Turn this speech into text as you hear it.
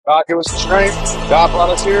God gave us the strength. God brought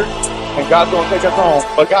us here. And God's going to take us home.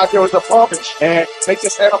 But God gave us the pump and makes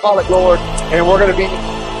us anabolic, Lord. And we're going to be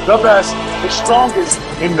the best, the strongest,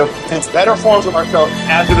 in better forms of ourselves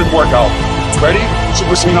after this workout. Ready?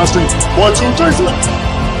 Super Saiyan Austin. 1, 2, 3, 4.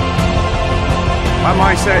 My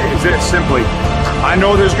mindset is this simply. I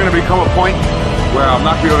know there's going to become a point where I'm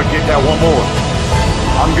not going to be able to get that one more.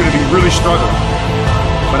 I'm going to be really struggling.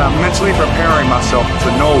 But I'm mentally preparing myself to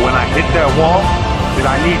know when I hit that wall that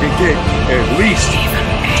I need to get at least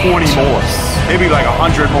 20 more, maybe like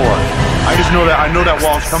 100 more. I just know that I know that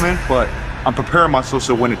wall's coming, but I'm preparing myself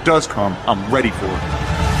so when it does come, I'm ready for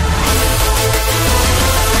it.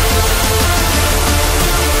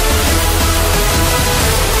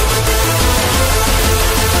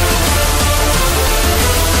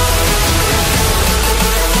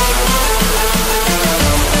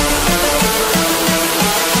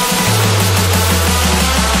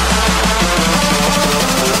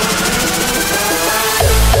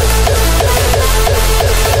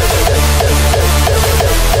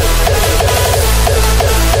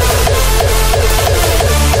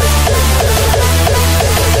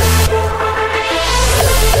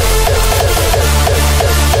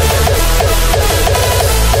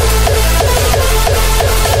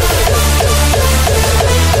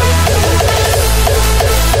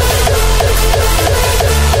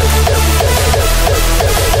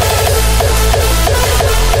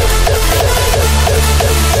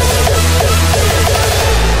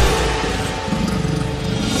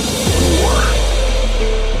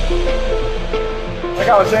 Like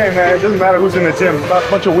I was saying, man, it doesn't matter who's in the gym. A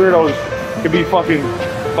bunch of weirdos could be fucking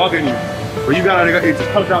you. But you gotta, it just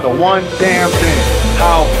comes down to one damn thing.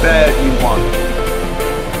 How bad you want it.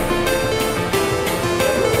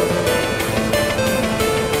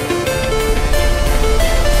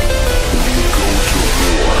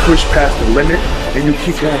 Push past the limit and you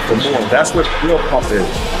keep going for more. That's what real pump is.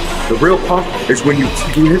 The real pump is when you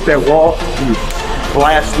hit that wall and you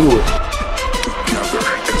blast through it.